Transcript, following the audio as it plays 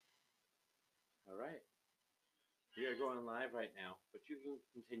All right. We are going live right now, but you can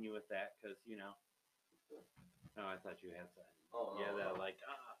continue with that because, oh, I thought you had something. Oh, Yeah, no, that no.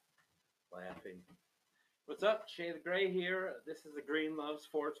 laughing. What's up? Shay the Gray here. This is the Green Loves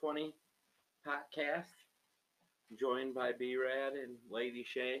 420 podcast, joined by B-Rad and Lady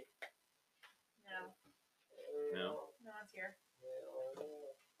Shay. No, No? no one's here.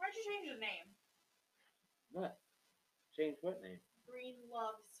 Why'd you change the name? What? Change what name? Green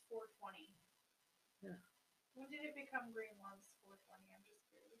Loves 420. Yeah. When did it become Green Loves 420? I'm just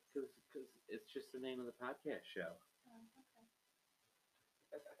curious. Because it's just the name of the podcast show. Oh, okay.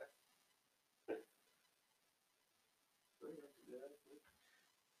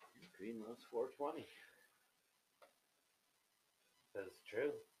 Green Loves 420. That's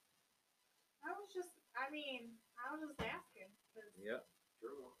true. I was just asking. Yep.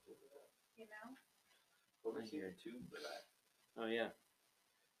 You know? Let me see your tube for that. Oh, yeah.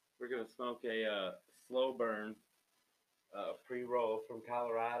 We're going to smoke a slow burn pre-roll from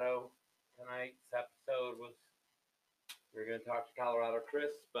Colorado. Tonight's episode was, we're going to talk to Colorado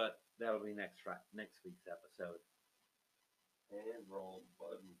Chris, but that'll be next week's episode. Hand rolled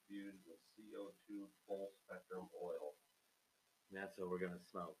bud infused with CO2 full spectrum oil. And that's what we're going to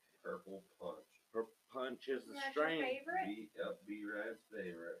smoke. Purple punch. Purple punch is the That's strain. your favorite? B-Rad's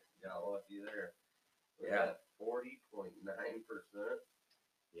favorite. Got lucky there. Yeah. 40.9%.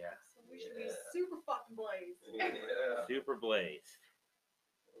 Yeah. So we should be super fucking blazed. Yeah. Super blazed.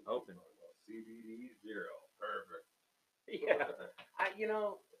 Open. CBD 0. Perfect. Yeah.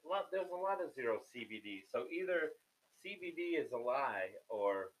 There's a lot of zero CBD. So either CBD is a lie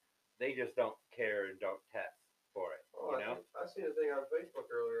or they just don't care and don't test for it. Oh, I seen a thing on Facebook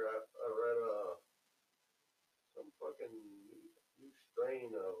earlier. I read some fucking new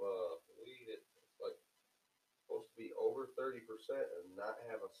strain of weed. It's like supposed to be over 30% and not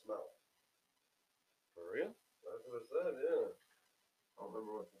have a smell. For real? That's what it said. Yeah. I don't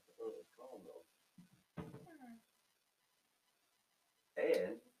remember what it was called though.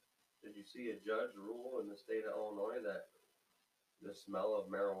 And did you see a judge rule in the state of Illinois that the smell of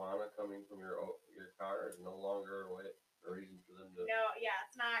marijuana coming from your car is no longer a reason for them to? No, yeah,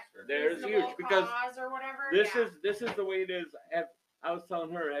 it's not. There's reasonable huge because cause or whatever. This yeah. is the way it is. I was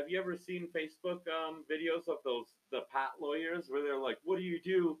telling her, have you ever seen Facebook videos of the pot lawyers where they're like, what do you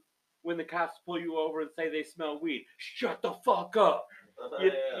do when the cops pull you over and say they smell weed? Shut the fuck up.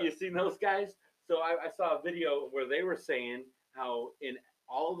 Yeah. You seen those guys? So I saw a video where they were saying how in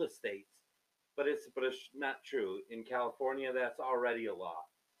all the states, but it's not true. In California, that's already a law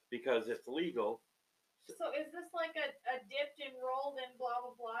because it's legal. So is this like a dipped and rolled and blah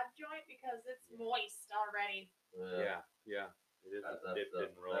blah blah joint because it's moist already? Yeah. It is dipped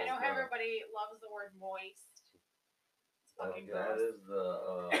and rolled. I know everybody loves the word moist. It's fucking That gross. is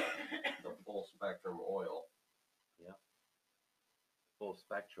the full spectrum oil. Yeah. Full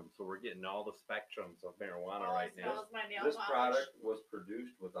spectrum. So we're getting all the spectrums of marijuana Oh, right it now. smells my nail This polish. product was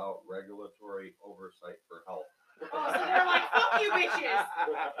produced without regulatory oversight for health. Oh, so they're like, fuck you bitches.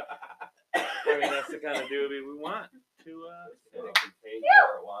 I mean, that's the kind of duty we want to. And it contains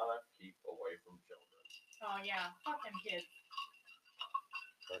marijuana. Keep away from children. Oh yeah, fuck them kids.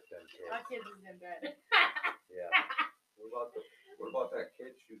 Fuck them kids. My kids is in bed. Yeah. What about that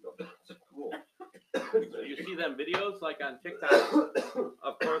kid shooting up at school? You see them videos like on TikTok?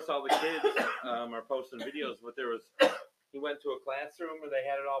 Of course, all the kids are posting videos. But he went to a classroom where they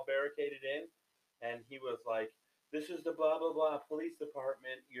had it all barricaded in, and he was like, "This is the blah blah blah police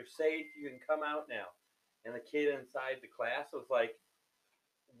department. You're safe. You can come out now." And the kid inside the class was like,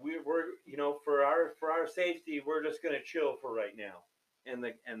 "We're for our safety, we're just gonna chill for right now." And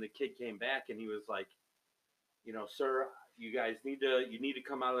the kid came back and he was like, "Sir, you guys need to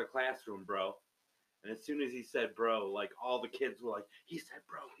come out of the classroom, bro." And as soon as he said bro, like all the kids were like, he said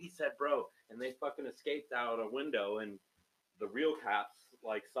bro. And they fucking escaped out a window and the real cops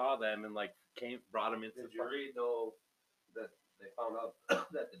like saw them and like brought them into Did you read though that they found out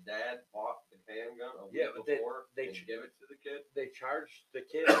that the dad bought the handgun a week before they and give it to the kid? They charged the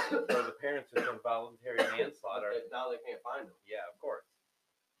kids or the parents with involuntary manslaughter. Now they can't find them. Yeah, of course.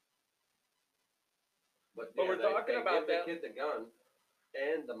 But we're talking about the kid the gun.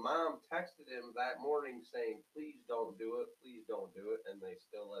 And the mom texted him that morning saying, please don't do it, and they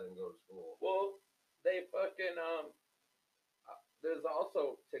still let him go to school. Well, they fucking, there's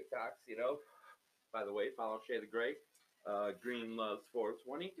also TikToks, by the way, follow Shay the Gray, Green Loves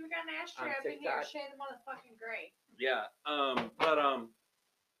 420. We got an ashtray On up in here, TikTok. Shay the motherfucking Gray. Yeah,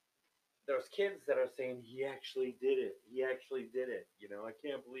 there's kids that are saying he actually did it, I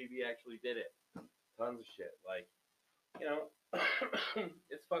can't believe he actually did it. Tons of shit, like,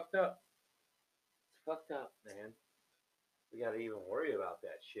 it's fucked up. fucked up, man. We gotta even worry about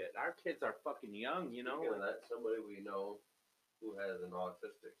that shit. Our kids are fucking young, you know. Speaking of that, somebody we know who has an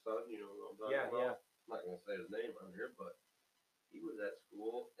autistic son, you know what I'm talking Yeah, about? yeah. I'm not gonna say his name on here, but he was at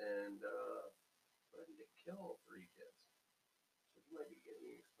school and threatened to kill 3 kids. So he might be getting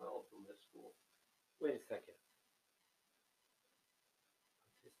expelled from his school. Wait a second.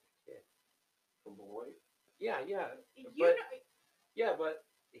 Autistic kid. From Beloit. Yeah, yeah. You But know, yeah, but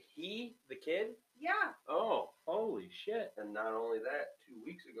he, the kid. yeah. Oh, holy shit! And not only that, 2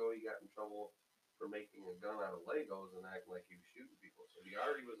 weeks ago he got in trouble for making a gun out of Legos and acting like he was shooting people. So he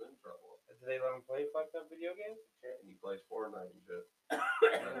already was in trouble. Did they let him play fucked up video games? And he plays Fortnite and shit.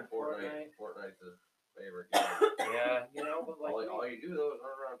 And Fortnite. Fortnite's his favorite game. Yeah, you know, but like all you do though is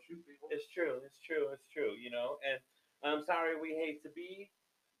run around and shoot people. it's true, it's true, it's true. You know, and I'm sorry we hate to be.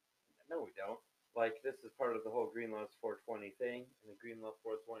 No, we don't. Like this is part of the whole Green Loves 420 thing, and the Green Love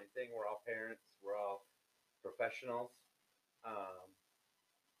 420 thing. We're all parents. We're all professionals.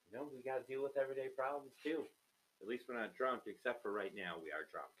 You know, we got to deal with everyday problems too. At least we're not drunk, except for right now we are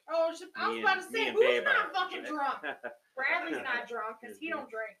drunk. Oh, I was about to say, who's not fucking drunk? Bradley's not drunk because he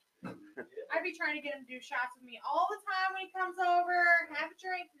don't drink. I'd be trying to get him to do shots with me all the time when he comes over. Have a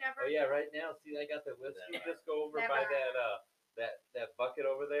drink, never. Oh yeah, right now. See, I got the whiskey. Just go over Never. by that bucket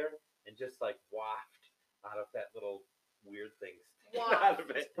over there, and just like waft out of that little weird thing sticking out of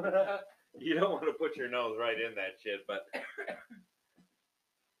it. You don't want to put your nose right in that shit, but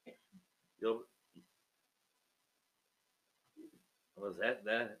you'll. Was that?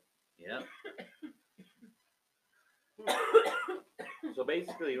 Yeah. So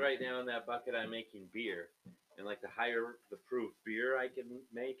basically, right now in that bucket, I'm making beer, and like the higher the proof beer I can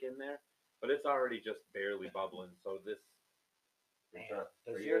make in there, but it's already just barely bubbling. So this.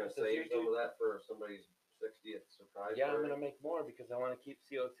 Are you gonna save some of that for somebody's 60th surprise? Yeah, I'm party? gonna make more because I want to keep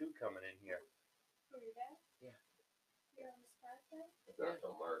CO2 coming in here. Who, your dad? Yeah. You're on the spot then? It's not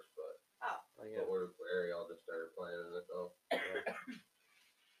till March, but Oh. Oh, yeah. Ariel just started planning it though.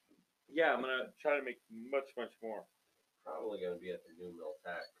 Yeah, I'm gonna try to make much more. Probably gonna be at the new mill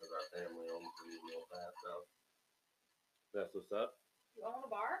tap because our family owns the new mill tap now. That's what's up. You own a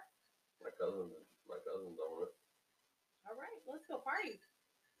bar? My cousins own it. All right, let's go party.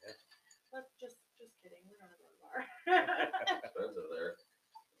 Yeah. Let's just kidding. We're gonna go to the bar. Expensive there.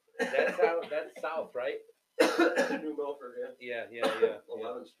 That's south, right? New Milford, yeah. Yeah.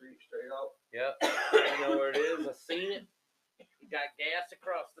 11th Street straight up. Yep. I know where it is. I seen it. You got gas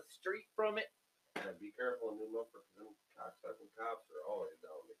across the street from it. Yeah, be careful in New Milford because them cocksucking cops are always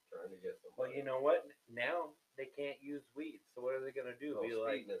down there trying to get somebody. Well, you know what? Now they can't use weed. So what are they gonna do? No, Be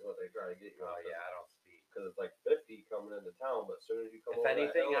like, speeding is what they try to get you. oh yeah, I don't speed. Because it's like 50 coming into town, but as soon as you come If over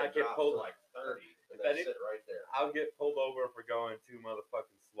anything, that hill, I it get drops pulled- to like 30, and if they any- sit right there. I'll get pulled over for going too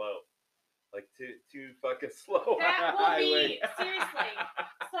motherfucking slow. Like too fucking slow. That on a will highway. be seriously.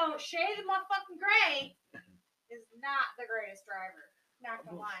 So Shay the motherfucking Gray is not the greatest driver. Not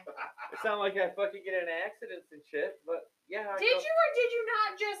gonna lie. It's not like I fucking get in accidents and shit, but yeah. I Did go- you or did you not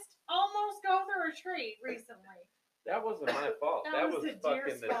just almost go through a tree recently? That wasn't my fault. That That was was the fucking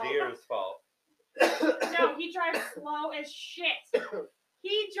deer's the fault. deer's fault. No, he drives slow as shit.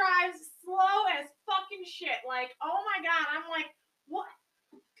 He drives slow as fucking shit. Like, oh my god, I'm like, what?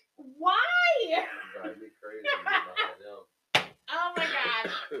 Why? Drive me crazy. behind them. Oh my god.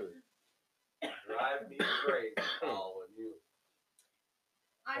 Drive me crazy, Paul, when you.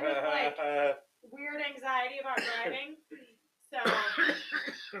 I have like weird anxiety about driving. So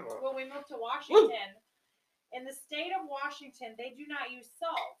when we moved to Washington, in the state of Washington, they do not use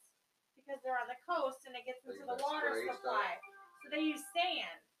salt because they're on the coast and it gets They into use the that water spray supply. So they use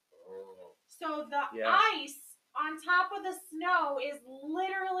sand. Oh, So the Yeah. ice on top of the snow is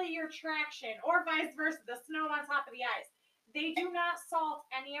literally your traction, or vice versa, the snow on top of the ice. They do not salt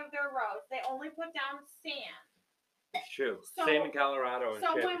any of their roads. They only put down sand. It's true. So- Same in Colorado and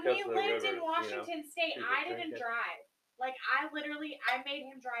So shit when because we of the lived rivers, in Washington State, People I drink didn't it. drive. Like I made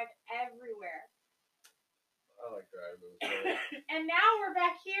him drive everywhere. I like driving in the snow. And now we're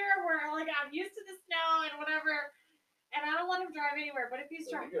back here where like I'm used to the snow and whatever, and I don't let him drive anywhere. But if he's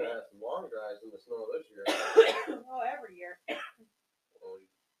So driving, you're gonna have some long drives in the snow this year. oh, every year.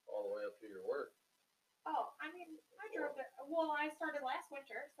 All the way up to your work. Oh, I mean, I drove there. Well, I started last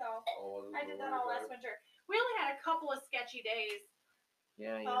winter, so Oh, I did that all last winter. We only had a couple of sketchy days.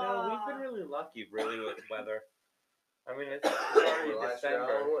 Yeah, you know, we've been really lucky, really, with weather. I mean, it's already Last year, I don't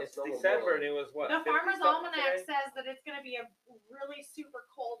know December. what It's snowmobile December, is. and it was what? The 50 Farmer's something Almanac today? says that it's going to be a really super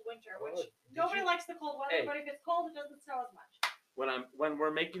cold winter, Oh, which did nobody you- likes the cold weather, Hey. but if it's cold, it doesn't snow as much. When we're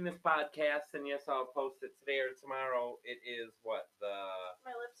making this podcast, and yes, I'll post it today or tomorrow. It is what, the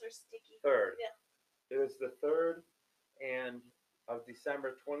My lips are sticky. 3rd. Yeah. It was the 3rd and of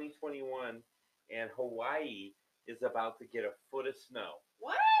December 2021, and Hawaii is about to get a foot of snow.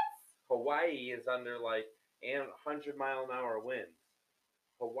 What? Hawaii is under like 100-mile-an-hour winds.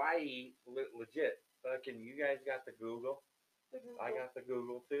 Hawaii, legit. Fucking, you guys got the Google. I got the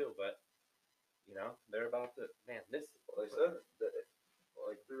Google too, but you know they're about to. Man, this. Well, they said that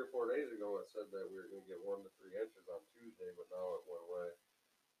like 3 or 4 days ago, it said that we were going to get 1 to 3 inches on Tuesday, but now it went away.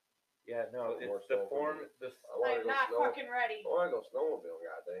 Yeah, no, More it's the snow for form. me. This. I want to I'm go not snow. fucking ready. I want to go snowmobile.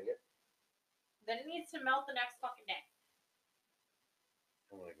 God dang it! Then it needs to melt the next fucking day.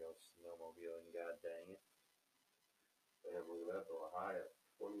 I'm gonna go snowmobiling. God dang it. And we're gonna have to a high of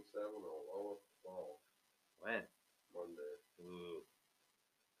 27 or low of 12 When? Monday. Ooh.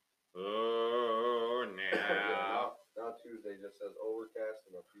 Oh, now. Now Tuesday just says overcast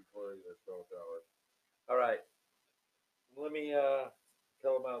and a few flurries or snow showers. All right. Let me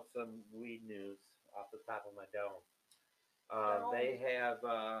tell about some weed news off the top of my dome. They have.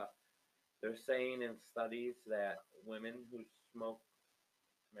 They're saying in studies that women who smoke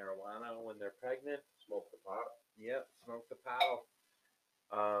marijuana when they're pregnant, Smoke the pot. yep, smoke the pot.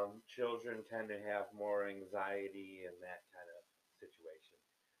 Children tend to have more anxiety in that kind of situation.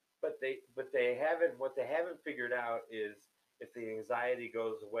 But they haven't. What they haven't figured out is if the anxiety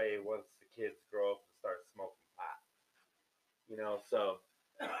goes away once the kids grow up and start smoking pot. You know, so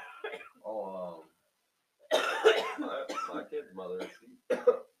Oh, my kid's mother,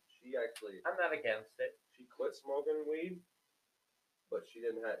 she actually I'm not against it. she quit smoking weed, but she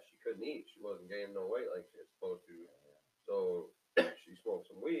couldn't eat. She wasn't gaining no weight like she was supposed to. So she smoked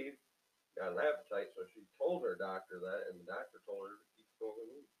some weed, got an appetite. So she told her doctor that, and the doctor told her to keep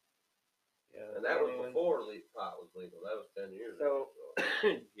smoking weed. Yeah, And that was before pot was legal. That was 10 years ago.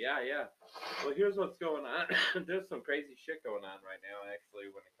 yeah. Well, here's what's going on. There's some crazy shit going on right now,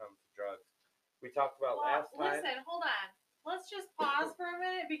 actually, when it comes to drugs. We talked about last time. Listen, hold on. Let's just pause for a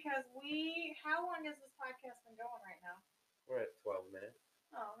minute because how long has this podcast been going right now? We're at 12 minutes.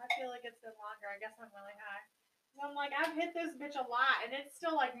 Oh, I feel like it's been longer. I guess I'm really high. So I'm like, I've hit this bitch a lot, and it's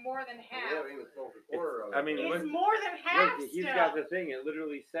still like more than We half. haven't even smoked a quarter of it. I mean, It's look- more than half Look, he's still. got the thing. It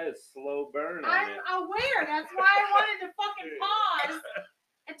literally says slow burn on I'm it. aware. That's why I wanted to fucking pause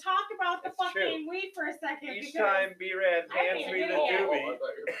and talk about the It's fucking weed for a second. Each because time B-Rad I hands can't me do the it. I doobie,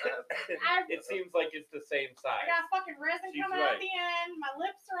 thought you were passing. it seems like it's the same I size. got fucking resin She's coming right. out the end. My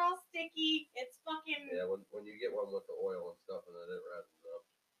lips are all sticky. It's fucking. Yeah, when you get one with the oil and stuff in it, it rattles up.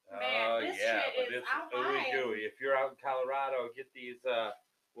 Man, this yeah, shit but is it's out ooey high gooey. If you're out in Colorado, get these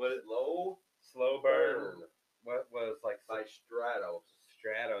what is slow burn. Burn What was like by Stratos.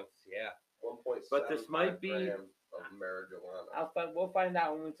 Stratos, yeah. 1.7 But this might be- grams of marijuana. We'll find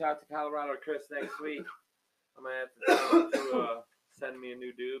out when we talk to Colorado Chris next week. I'm gonna have to tell him to send me a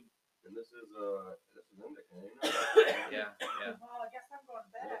new doob. And this is indica, ain't it? Yeah. Well, I guess I'm going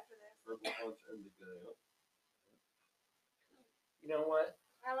to bed after this. Purple punch indica. Yep. You know what?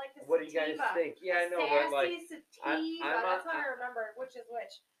 I like the What do you guys sativa. think? Yeah, I know, but like Sassy I'm sativa. That's how I remember which is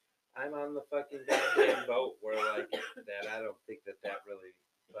which. I'm on the fucking goddamn boat where like that. I don't think that really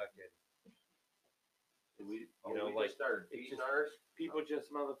fucking. We like, just started it's feeding just- ours People just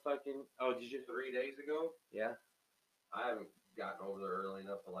motherfucking. Oh, did you? 3 days ago. Yeah. I haven't gotten over there early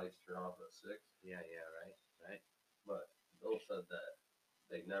enough. The lights turn off at 6. Yeah. Right. But Bill said that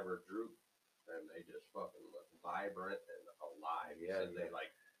they never droop and they just fucking look vibrant and alive. He Yeah, said yeah. they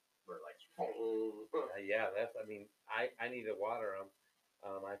were like. Yeah. That's. I mean, I need to water them.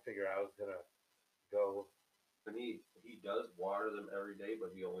 I figure I was gonna go. And he does water them every day,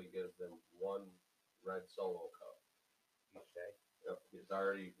 but he only gives them 1 red Solo cup each day. Yep, we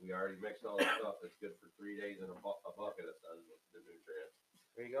already mixed all the stuff. It's good for 3 days in a bucket. It says with the nutrients.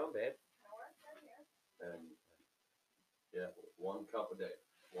 There you go, babe. And yeah, 1 cup a day,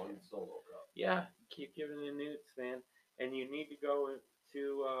 1 Solo cup. Yeah, keep giving the newts, man. And you need to go to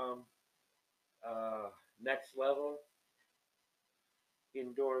Next Level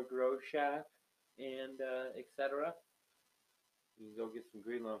Indoor Grow Shop and etc. You can go get some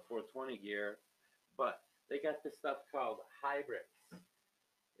Greenland 420 gear, but they got this stuff called Hybrix.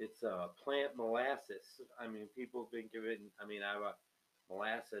 It's plant molasses. I mean, people have been giving. I mean,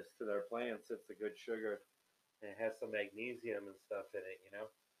 molasses to their plants. It's a good sugar. And it has some magnesium and stuff in it. You know.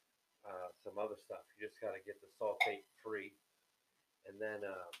 Some other stuff. You just got to get the sulfate free. And then,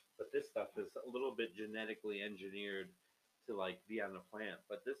 but this stuff is a little bit genetically engineered to like be on the plant.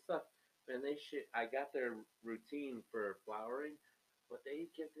 But this stuff, man, I got their routine for flowering, but they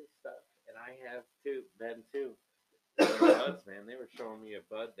get this stuff, and I have too. Ben too. Their buds, man, they were showing me a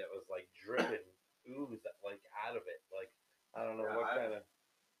bud that was like dripping ooze like out of it. Like I don't know Yeah, what kind of.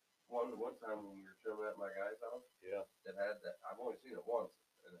 One one time when we were trimming at my guy's house, Yeah. that had that. I've only seen it once,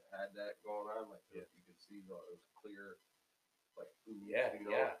 and it had that going on. Like Yeah. you could see it was clear, like ooze, Yeah, you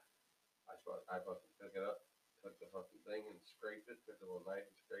know. yeah. I fucking took it up, took the fucking thing and scraped it. Took a little knife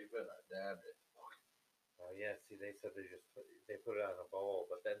and scraped it. I dabbed it. Oh yeah. See, they said they put it on a bowl,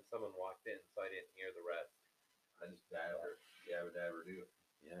 but then someone walked in, so I didn't hear the rest. I just dabbed her. Yabba dabba do.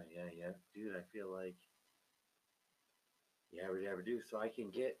 Yeah. Dude, I feel like yabba dabba do. So I can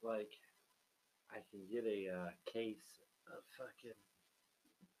get a case of fucking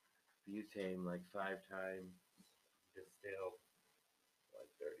butane, like 5 times distilled, like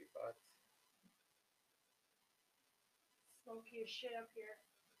 $30. Smoky as shit up here.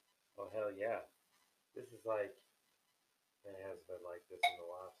 Oh hell yeah! This is like it has been like this in the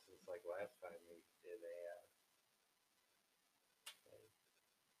loft since like last time we did a. Thing.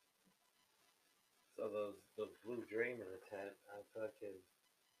 So those blue dream in the tent, I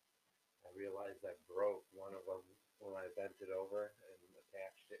realized I broke one of them when I bent it over and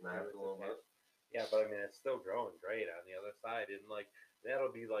attached it. Snapped a little bit. Yeah, but I mean it's still growing great on the other side, and like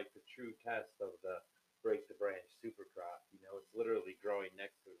that'll be like the true test of the break the branch super crop. You know, it's literally growing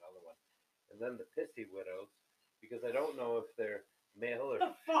next to another one. And then the pissy widows, because I don't know if they're male or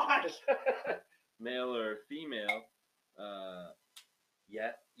The fuck? male or female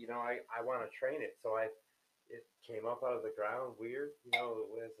yet. You know, I want to train it, so it came up out of the ground weird. You know,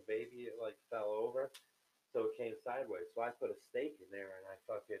 as a baby, it like fell over, so it came sideways. So I put a stake in there and I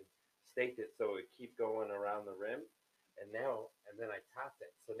fucking staked it so it would keep going around the rim. And then I topped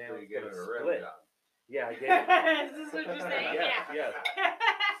it. So now So you it's get gonna it a rim split. job. Yeah, I gave it. Is this what you're saying? Yes. Yeah.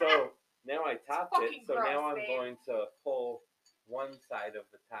 So now I topped it. fucking So now gross, I'm babe. going to pull one side of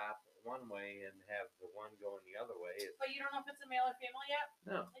the top one way and have the one going the other way. But you don't know if it's a male or female yet?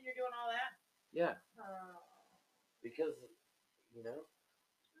 No. And you're doing all that? Yeah, Oh. because you know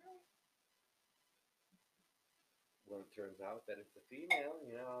when it turns out that it's a female,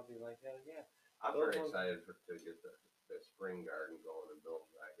 you know, I'll be like, hell yeah. I'm Those pretty ones- excited to get the spring garden going and build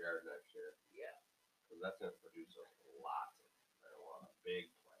a backyard next year. Yeah. Because that's going to produce us lots of marijuana, big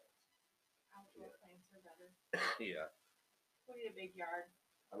plants. Outdoor plants are better. Yeah. We need a big yard.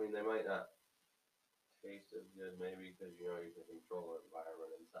 I mean, they might not taste as good maybe because, you know, you can control the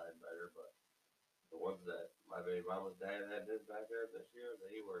environment inside better, but the ones that my baby mama's dad had in his backyard this year,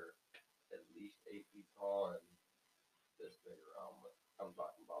 they were at least 8 feet tall and this big around. But I'm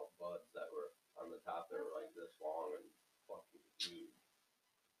talking about buds that were on the top that were like this long and fucking huge.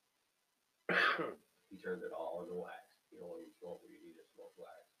 He turned it all into wax. He don't even smoke weed, he just smoked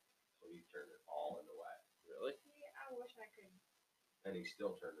wax. So he turned it all into wax. Really? Yeah, I wish I could. And he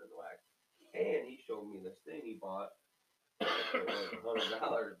still turned it into wax. And he showed me this thing he bought. It was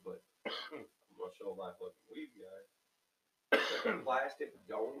 $100, but I'm gonna show my fucking weed guy. It's like a plastic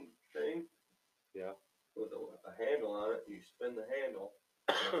dome thing. Yeah. With a handle on it. You spin the handle.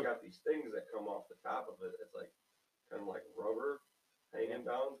 And it's got these things that come off the top of it. It's like kind of like rubber hanging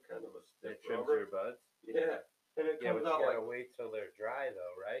down, kind of a It stiff trims rubber. your buds. Yeah. And it Yeah, comes but you out gotta like wait till they're dry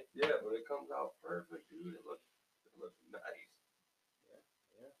though, right? yeah, but it comes out perfect, dude. It looks nice.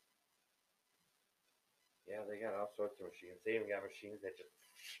 Yeah, they got all sorts of machines. They even got machines that just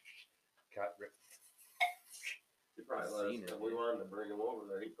cut. He probably I've let seen us, it, if we yeah. wanted to bring him over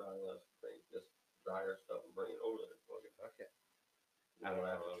there, he probably let us take this dryer stuff and bring it over there. Fucking, Fuck it. you I don't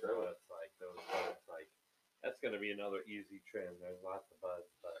have know to trim what it. it's like. Those buds, like that's gonna be another easy trim. There's lots of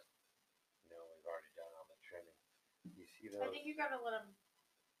buds, but you know we've already done all the trimming. You see those? I think you gotta let them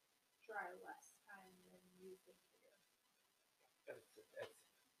dry less time than you think you do.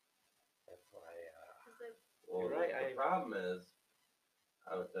 That's why. 'Cause they- Well, You're right, the problem is,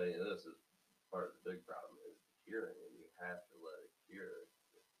 I would tell you this is part of the big problem is the curing, and you have to let it cure.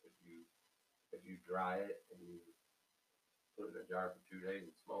 If you dry it and you put it in a jar for 2 days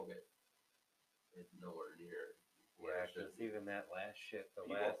and smoke it, it's nowhere near. where Yeah, it should because be. even that last shit, the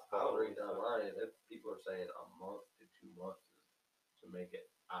People, last I was bottle reading we took- online that people are saying a month to 2 months to make it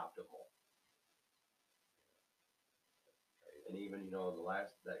optimal. And even, you know,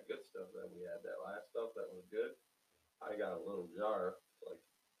 that good stuff that we had, that last stuff that was good, I got a little jar, like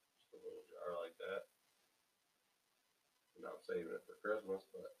just a little jar like that. And I'm saving it for Christmas,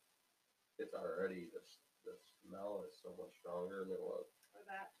 but it's already the smell is so much stronger than it was. For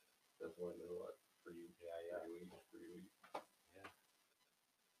that. This one in what 3 Yeah. 3 weeks. I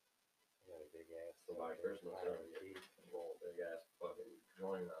got a big ass. So by fucking Christmas, pile I'm of gonna get teeth. a little big ass fucking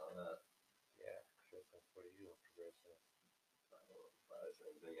joint out of that. Yeah, Christmas. What are you doing for Christmas? I don't know, probably the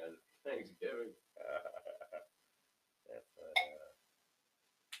same thing as Thanksgiving. That's what.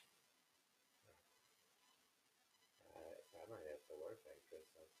 I might have to work on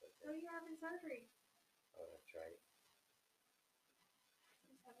Christmas. I No, think. having surgery. Oh, that's right.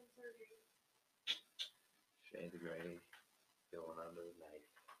 He's having surgery. Shade gray, going under the knife.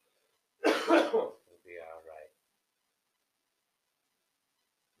 It'll be all right.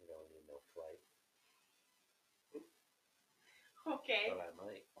 You don't need no flight, Okay. but I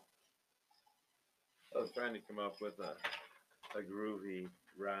might. I was trying to come up with a groovy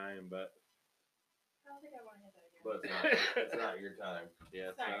rhyme, but I don't think I want to hit that again. But it's not your time.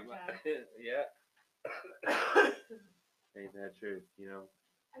 yeah, It's not your my- time. yeah. Ain't that truth? You know,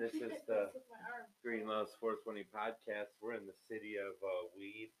 I this keep is hitting the this with my arm. Green Loves 420 podcast. We're in the city of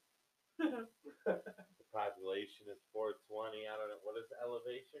weed. The population is 420. I don't know what is the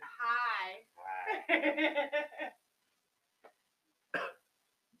elevation. Hi. High.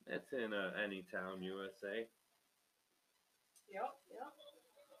 That's in Anytown, USA. Yep. Yep.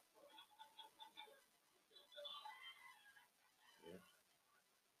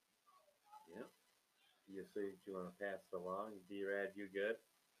 You say you want to pass it along? D-Rad, you good?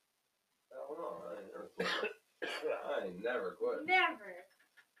 I don't know. I ain't never quit. Never.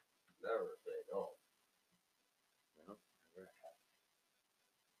 Never say no. No. Never.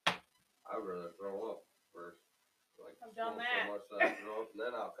 I'd rather throw up first. Like, I've done smoke that. so much that I throw up, and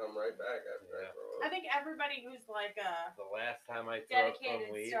then I'll come right back after I Yeah. throw I up. think everybody who's like a The last time I threw up from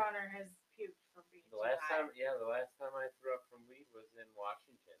dedicated weed. stoner has puked from being The too last high. time I threw up from weed was in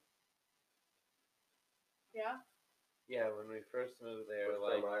Washington. Yeah. Yeah, when we first moved there,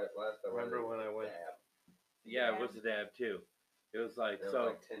 Last like, time remember did when I went? dab. Yeah, it Yeah. was a dab too. It was like That was so.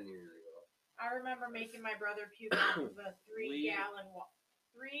 like 10 years ago. I remember making my brother puke off of a 3-gallon,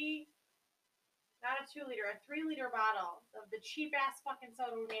 not a 2-liter, a 3-liter bottle of the cheap ass fucking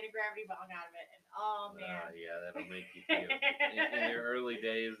soda we made a gravity bong out of it. And oh man. Yeah, that'll make you feel. In your early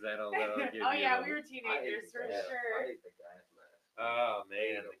days, that'll give Oh you. yeah, a we were I teenagers hate for the gas. sure. I hate the gas mask. Oh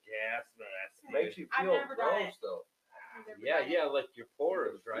man, the gas mask. Makes you I've feel never done gross though. I've never Yeah, done it. yeah, like your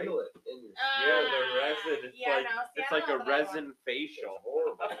pores, You right? feel it in your Yeah, the resin. It's yeah, like no, see, it's I like don't a know that resin It's facial.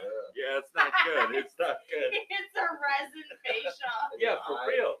 horrible. Yeah. Yeah, it's not good. It's not good. It's a resin facial. And Yeah, your for eyes,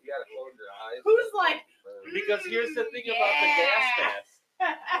 real. You gotta close your eyes. Who's like, Because here's the thing about the gas Yeah.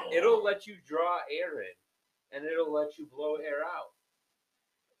 mask. It'll let you draw air in, and it'll let you blow air out.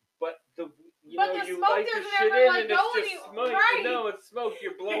 But the But the you smoke light the doesn't shit ever, in like, and go it's just any- smoke. right. No, it's smoke.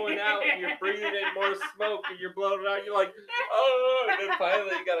 You're blowing out and you're breathing in more smoke and you're blowing it out. You're like, oh, and then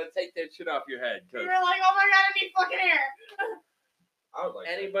finally you gotta take that shit off your head. Cause You're like, oh my god, I need fucking air. I would like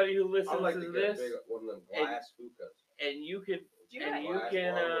anybody who I listens would like to to get a this, big one of them glass hookahs. and you can Do And it. you Glass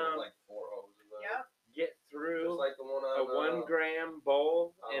can, one with, like 4 hoses in it. Yep. get through Just like the one a on 1 gram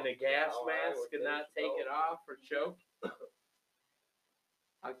bowl and a gas how high mask would and they not take it go? off or choke.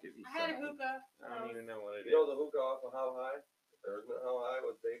 I'll give you I had a something. hookah. I don't even know what it You is. know the hookah off of How High? Or isn't it How High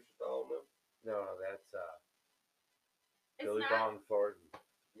with Dave Chappelle and them? No, that's It's Billy not. Bong Thornton.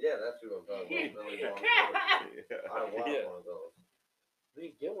 Yeah, that's who I'm talking about. Billy Bong Thornton. I want Yeah. one of those. We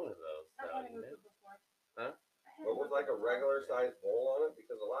can get one of those. I've Though, had a you know? hookah before. Huh? I had But with hookah like a before. regular sized bowl on it,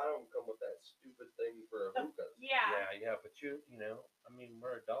 because a lot of them come with that stupid thing for a hookah. Yeah. Yeah, but you know, I mean,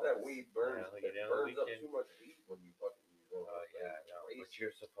 we're adults. That weed burns. You It know, burns we up can- too much weed when you fucking use one. Oh of those yeah, things. no. It's What crazy.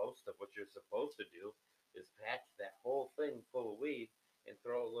 you're supposed to do is patch that whole thing full of weed and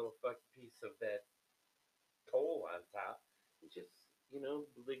throw a little fucking piece of that coal on top and just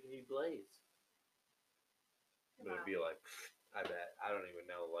lickety blaze. But it'd be like, I bet I don't even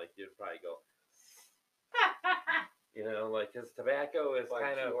know. Like you'd probably go, like because tobacco is Like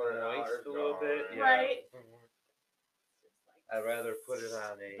kind of $200 moist a little gone, bit. Yeah. Right. I'd rather put it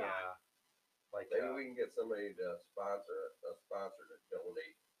on a Gone. Maybe we can get somebody to sponsor to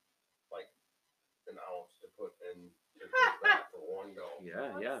donate like an ounce to put in to just that for one go.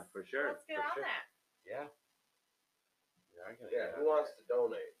 Yeah, for sure. Let's get for on sure. that. Yeah. Yeah, I gotta Yeah, get who on wants to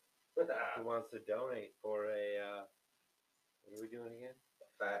donate? that. Who wants to donate for a? What are we doing again?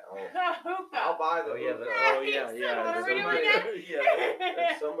 Fat oh. Hookah. I'll buy the Oh yeah, hookah. yeah. What are we doing Somebody- again?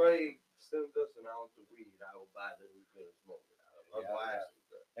 If somebody sends us an ounce of weed, I will buy the hookah and smoke it out of a Yeah. glass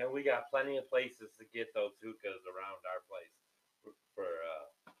hookah. And we got plenty of places to get those hookahs around our place for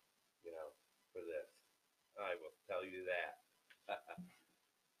this. I will tell you that.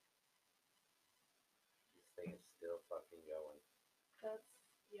 This thing is still fucking going. That's,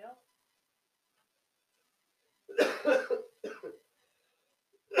 yep.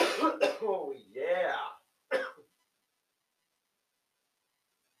 Oh yeah.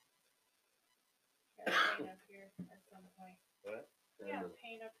 Got pain up here at some point. What? Yeah,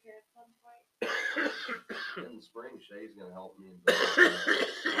 pain up here at some point. In the spring, Shay's gonna help me build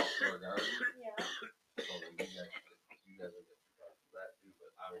outdoor garden. Yeah. So then you guys will get that too.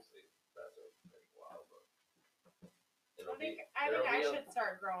 But obviously, think there'll I be a- should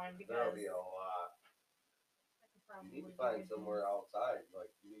start growing because There'll be a lot. I could probably You need to do find good somewhere things. outside,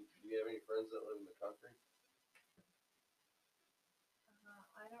 like, do you have any friends that live in the country?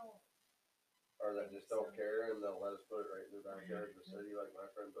 I don't. Or that just don't So- care and they'll let us put it right in the backyard of the city, like my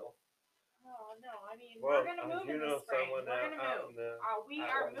friend Bill? Oh no! I mean, Well, we're gonna move you in know the spring. someone We're out, gonna out move. in the. We I-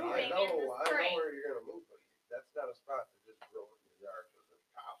 are I moving I in the know spring. where you're gonna move, but that's not a spot to just grow in your yard because there's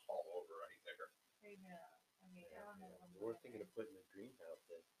cops all over right there. I know. I mean, I don't know. if I'm We're gonna- thinking of putting a greenhouse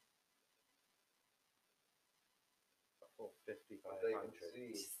in. A full But they can 5,500.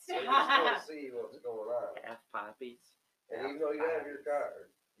 see, they can still see what's going on. Half poppies. And even though you have your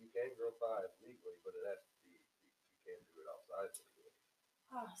card, you can grow 5 legally, but it has to be, you can't do it outside legally.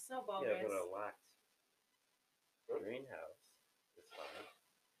 Oh, so Yeah, bogus. but a locked greenhouse is fine.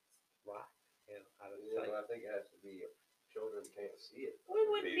 It's locked and out of Yeah, sight. but I think it has to be, children can't see it. We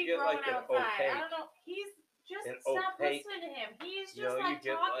wouldn't You be get growing like an outside. I opaque- don't know. He's just an stop opaque- listening to him. He's You just know, you like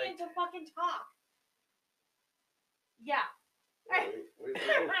get, talking like- to fucking talk. Yeah. Yeah, we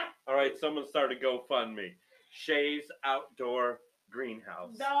All right, someone start a GoFundMe. Shay's Outdoor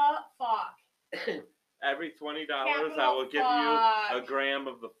Greenhouse. The fuck. Every $20, I Capital will give you a fuck. gram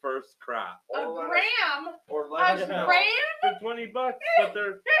of the first crop. A gram? Or A let us know. gram? For $20, but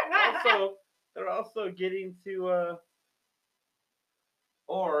they're also getting to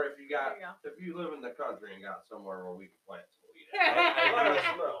Or if you There got, you go. if you live in the country and got somewhere where we can plant some weed, I let do.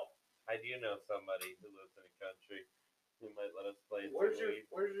 us know. I do know somebody who lives in the country who might let us play some Where's weed.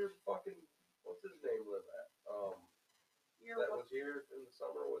 your fucking, what's his name live at? You're That wel- was here in the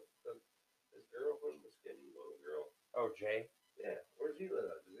summer with his girlfriend, the skinny little girl. Oh, Jay? Yeah, where's he live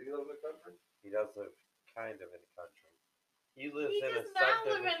at? Does he live in the country? He does live kind of in the country. He lives He in a does not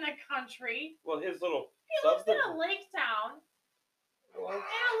live subdivision. in the country. Well, his little He lives in a subdivision. lake town. What? In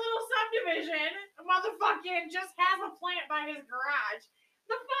a little subdivision. A motherfucking just has a plant by his garage.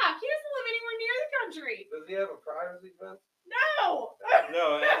 The fuck? He doesn't live anywhere near the country. Does he have a privacy fence? No.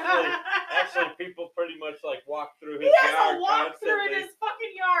 No, actually, people pretty much like walk through he his has yard a walk through in constantly. his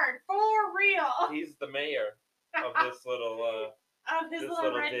fucking yard for real. He's the mayor of this little. Of his this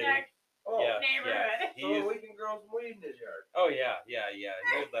little little ditty. redneck. Oh, Yes, neighborhood. yes. so He's, we can grow some weed in his yard. oh yeah. He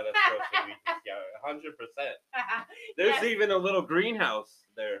would let us grow some weed. Yeah, 100%. There's Yes. even a little greenhouse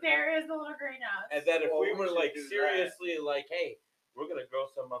there. There is a little greenhouse. And then if Well, we we were should like do that. seriously like, hey, we're gonna grow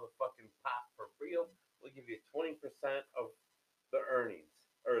some motherfucking pot for real, we'll give you 20% of the earnings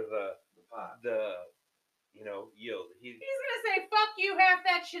or The pot. the yield. He's gonna say, "Fuck you, half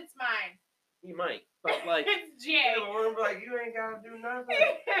that shit's mine." He might, but like, It's Yeah, Jay. but we're like, you ain't gotta do nothing.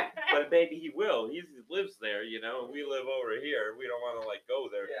 but maybe he will. He lives there, and we live over here. We don't want to like go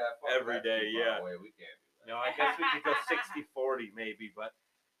there. Yeah, fuck, Every that's day, too far yeah. away, we can't do that. No, I guess we could go 60-40 maybe, but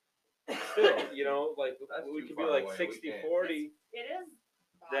still, like That's we too could be far like away, we can't. 60-40. It is.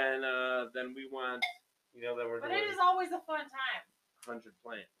 fun. Then we want, then we're But doing it is always a fun time. 100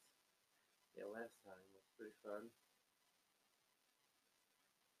 plants. Yeah, last time was pretty fun.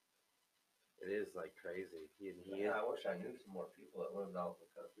 It is like crazy. He Yeah, I wish I knew some more people that lived out in the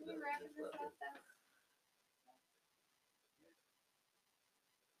country. Are we that would wrapping just this let me- up then?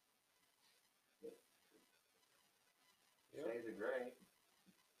 Shades of gray.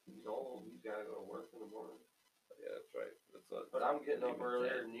 He's old. He's gotta go to work in the morning. Yeah, that's right. But I'm getting up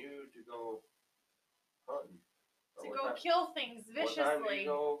earlier than you to go hunting. To What go time- kill things What time do viciously.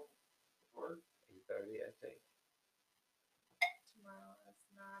 you go to work? 8:30, I think. Tomorrow is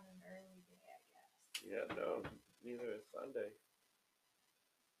not an early day, I guess. Yeah, no, neither is Sunday.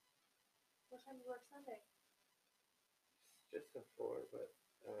 What time do you work Sunday? Just a 4, but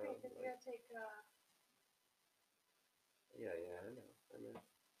Okay, because you gotta take. yeah, I know.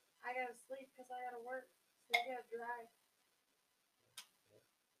 I gotta sleep because I gotta work. So you gotta drive.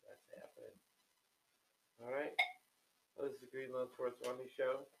 That's happening. All right. Well, this is the Greenland 420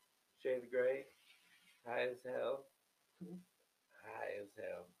 show. Shade of Gray. High as hell. High as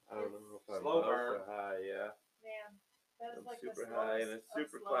hell. I don't know if I'm Slow low burn. or high, yeah. Man, that is I'm like super the high and slowest it's of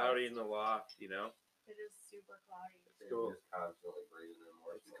super cloudy in slowest. the loft, It is super cloudy. It's cool. Just constantly breathing in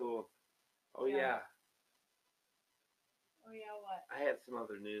more It's smoke. cool. Oh Yeah. yeah. Oh yeah, what? I had some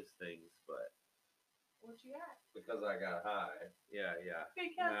other news things, but What you got? Because I got high. yeah.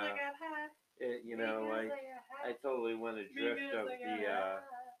 Because No. I got high. It, Because I got high. I totally went adrift Because of I got the high. yeah,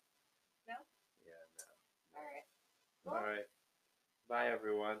 All right. no. All right. Bye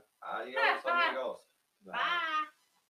everyone. Adios, amigos. Bye.